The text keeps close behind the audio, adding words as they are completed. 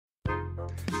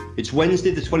It's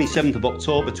Wednesday, the 27th of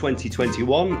October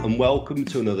 2021, and welcome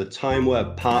to another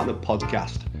Timeware Partner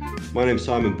Podcast. My name's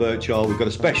Simon Birchall. We've got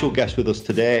a special guest with us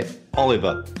today,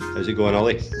 Oliver. How's it going,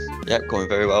 Ollie? Yeah, going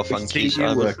very well, thank you,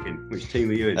 Simon. Which team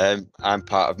are you in? I'm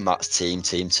part of Matt's team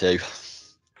 2.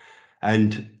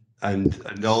 And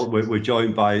we're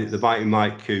joined by the mighty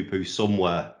Mike Coop, who's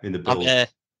somewhere in the building.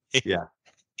 Yeah.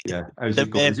 How's it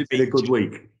going? Has it been a good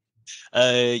week?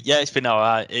 Yeah, it's been all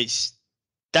right. It's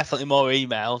definitely more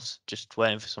emails. Just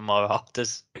waiting for some more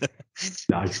orders.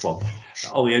 Nice one.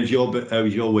 Ollie, how's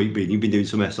your week been? You've been doing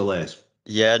some SLAs.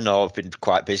 Yeah, no, I've been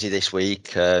quite busy this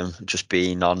week. Just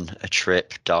been on a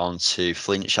trip down to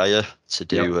Flintshire to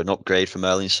do an upgrade for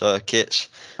Merlin circuits,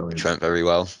 which went very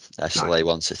well. SLA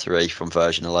 1 to 3 from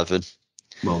version 11.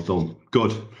 Well done.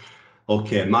 Good.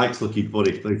 Okay, Mike's looking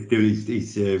funny.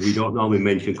 We don't normally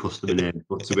mention customer names,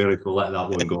 but to be honest, we'll let that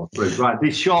one go through. Right,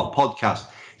 this short podcast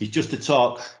is just to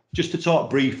talk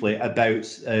briefly about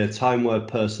Timeware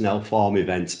Personnel Farm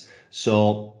event.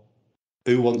 So,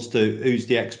 who's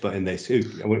the expert in this? I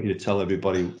want you to tell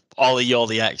everybody. Ollie, you're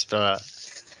the expert.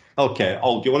 Okay,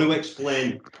 Ollie, do you want to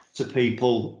explain to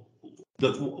people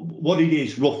what it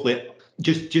is roughly?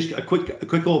 Just a quick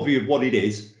overview of what it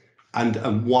is.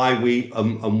 And why we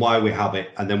have it,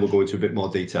 and then we'll go into a bit more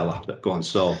detail after. Go on.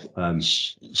 So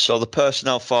the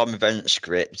personnel farm event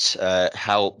script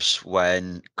helps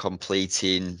when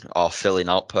completing or filling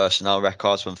out personnel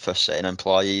records when first setting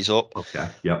employees up. Okay.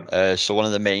 Yeah. So one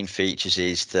of the main features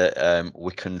is that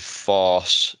we can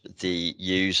force the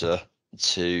user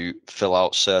to fill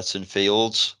out certain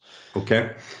fields.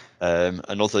 Okay.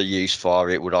 Another use for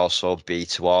it would also be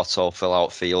to auto fill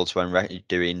out fields when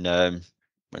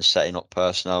when setting up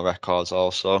personnel records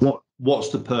also. What's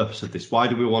the purpose of this? Why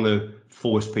do we want to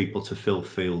force people to fill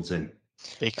fields in?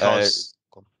 Because...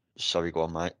 sorry, go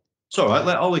on, Mike. It's all right.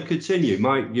 Let Ollie continue.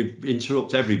 Mike, you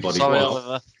interrupt everybody. Sorry,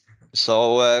 Oliver.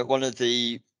 So one of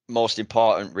the most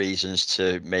important reasons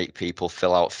to make people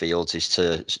fill out fields is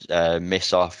to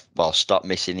stop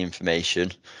missing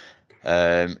information.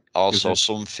 Also,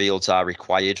 some fields are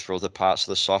required for other parts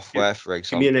of the software. For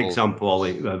example, give me an example,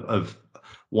 Ollie, of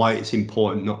why it's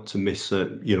important not to miss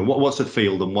what's a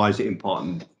field and why is it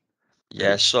important?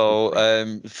 Yeah, so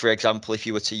for example, if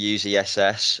you were to use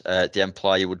ESS, the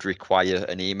employer would require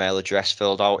an email address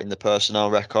filled out in the personnel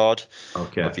record.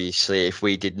 Okay. Obviously, if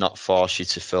we did not force you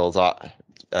to fill that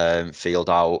field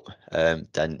out,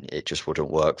 then it just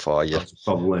wouldn't work for you. That's a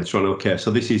problem later on. Okay,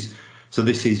 so this is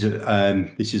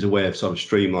a way of sort of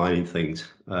streamlining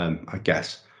things, I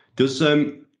guess. Does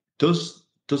the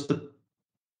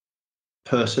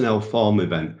personnel farm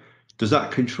event, does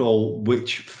that control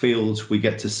which fields we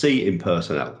get to see in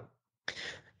personnel?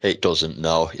 It doesn't,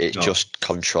 no. It just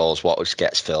controls what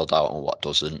gets filled out and what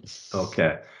doesn't.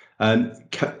 Okay.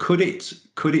 Could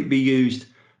it be used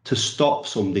to stop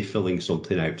somebody filling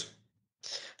something out?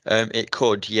 It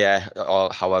could, yeah.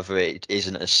 However, it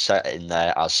isn't as set in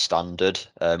there as standard,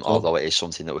 although it is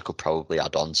something that we could probably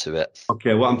add on to it.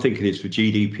 Okay, what I'm thinking is for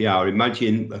GDPR,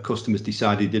 imagine a customer's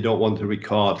decided they don't want to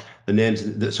record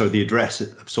the address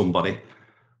of somebody.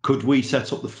 Could we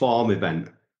set up the form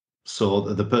event, so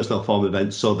the personnel form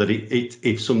event, so that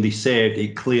if somebody saved,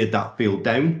 it cleared that field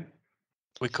down?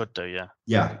 We could do, yeah.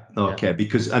 Yeah, okay, yeah.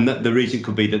 Because the reason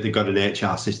could be that they've got an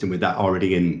HR system with that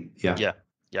already in, Yeah.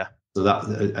 So that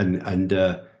and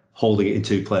holding it in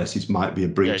two places might be a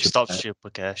breach. Yeah, it stops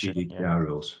duplication. GDPR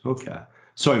rules. Okay.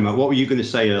 Sorry, Matt. What were you going to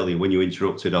say earlier when you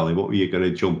interrupted, Ollie? What were you going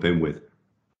to jump in with?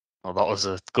 Well, that was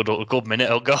a good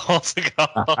minute ago. It's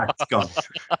gone.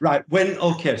 Right.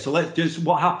 So let's just.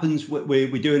 What happens? We're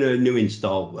doing a new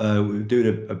install. We're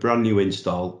doing a brand new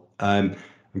install. I'm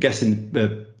guessing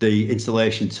the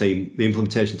installation team, the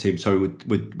implementation team,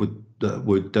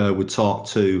 would talk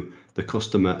to the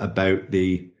customer about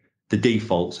the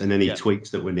defaults and any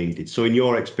tweaks that were needed. So in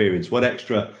your experience, what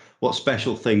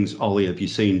special things, Ollie, have you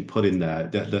seen put in there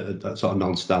that sort of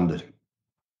non-standard?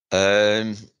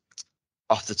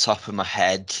 Off the top of my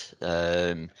head.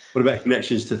 What about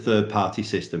connections to third-party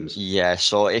systems? Yeah,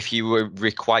 so if you were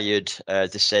required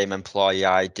the same employee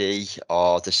ID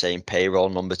or the same payroll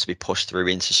number to be pushed through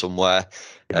into somewhere,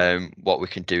 what we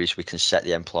can do is we can set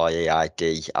the employee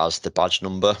ID as the badge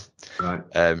number. Right.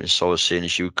 So as soon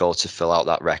as you go to fill out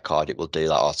that record, it will do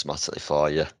that automatically for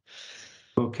you.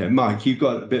 Okay, Mike, you've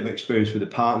got a bit of experience with the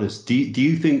partners. Do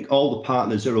you think all the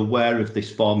partners are aware of this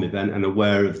form event and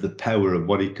aware of the power of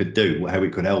what it could do, how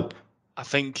it could help? I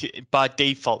think by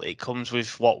default it comes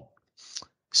with what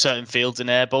certain fields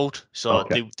enabled, so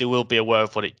they will be aware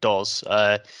of what it does.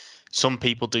 Some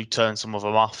people do turn some of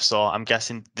them off, so I'm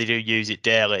guessing they do use it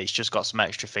daily. It's just got some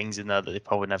extra things in there that they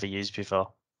probably never used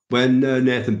before. when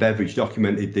Nathan Beveridge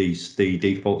documented the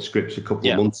default scripts a couple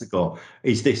of months ago,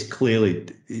 is this fairly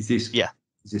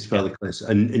clear?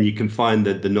 And you can find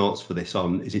the notes for this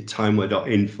on, is it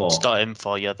timeware.info? It's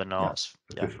 .info, the notes.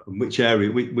 Yeah. Which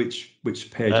area,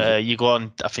 which page? You go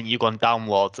on, I think you go on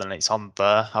downloads and it's on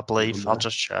there, I believe. I'll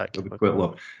just check. Have a quick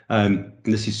look.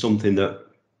 This is something that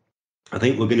I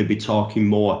think we're going to be talking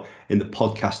more in the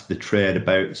podcast of the trade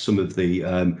about some of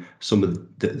the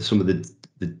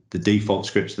default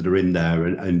scripts that are in there,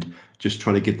 and just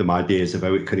trying to give them ideas of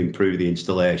how it could improve the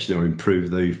installation or improve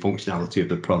the functionality of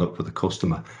the product for the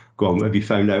customer. Go on, have you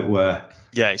found out where?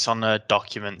 Yeah, it's on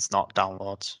documents, not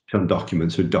downloads. It's on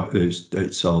documents, so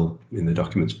it's all in the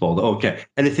documents folder. Okay.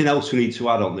 Anything else we need to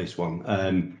add on this one?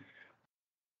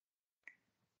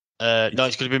 No,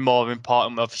 it's going to be more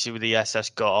important, obviously, with the SS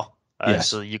Go. Yes.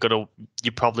 So you're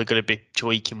probably going to be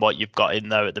tweaking what you've got in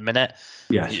there at the minute.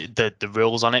 Yes. The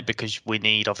rules on it, because we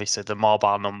need obviously the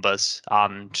mobile numbers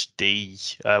and the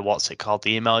the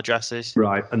email addresses.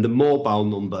 Right, and the mobile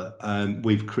number, have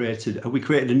we created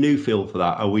a new field for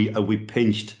that? Have we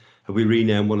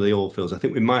renamed one of the old fields? I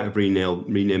think we might have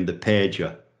renamed the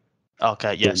pager.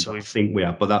 Okay, yeah, so I think we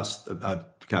have, but I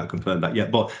can't confirm that yet.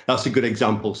 But that's a good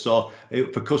example. So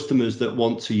for customers that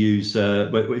want to use,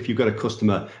 if you've got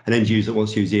an end user that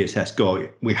wants to use ESS Go,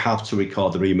 we have to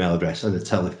record their email address and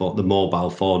the mobile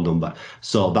phone number.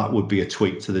 So that would be a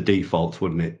tweak to the default,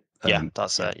 wouldn't it? Yeah,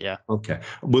 that's it. Yeah. Okay,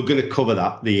 we're going to cover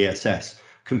that, the ESS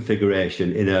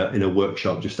configuration, in a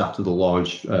workshop just after the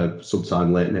launch,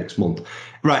 sometime late next month.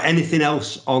 Right. Anything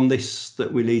else on this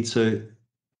that we need to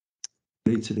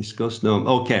discuss? No.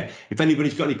 Okay. If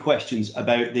anybody's got any questions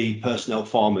about the personnel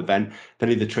form event, if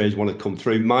any of the trades want to come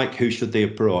through, Mike, who should they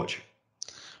approach?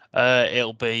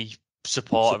 It'll be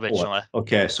support originally.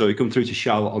 Okay, so you come through to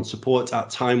Charlotte on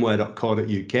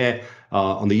support@timeware.co.uk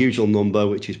on the usual number,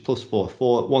 which is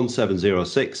 +44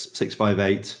 1706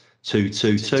 658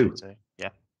 222. Yeah.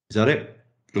 Is that it?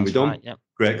 And we're done? Right, yeah.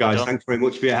 Great, guys. Thanks very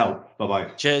much for your help.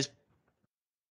 Bye-bye. Cheers.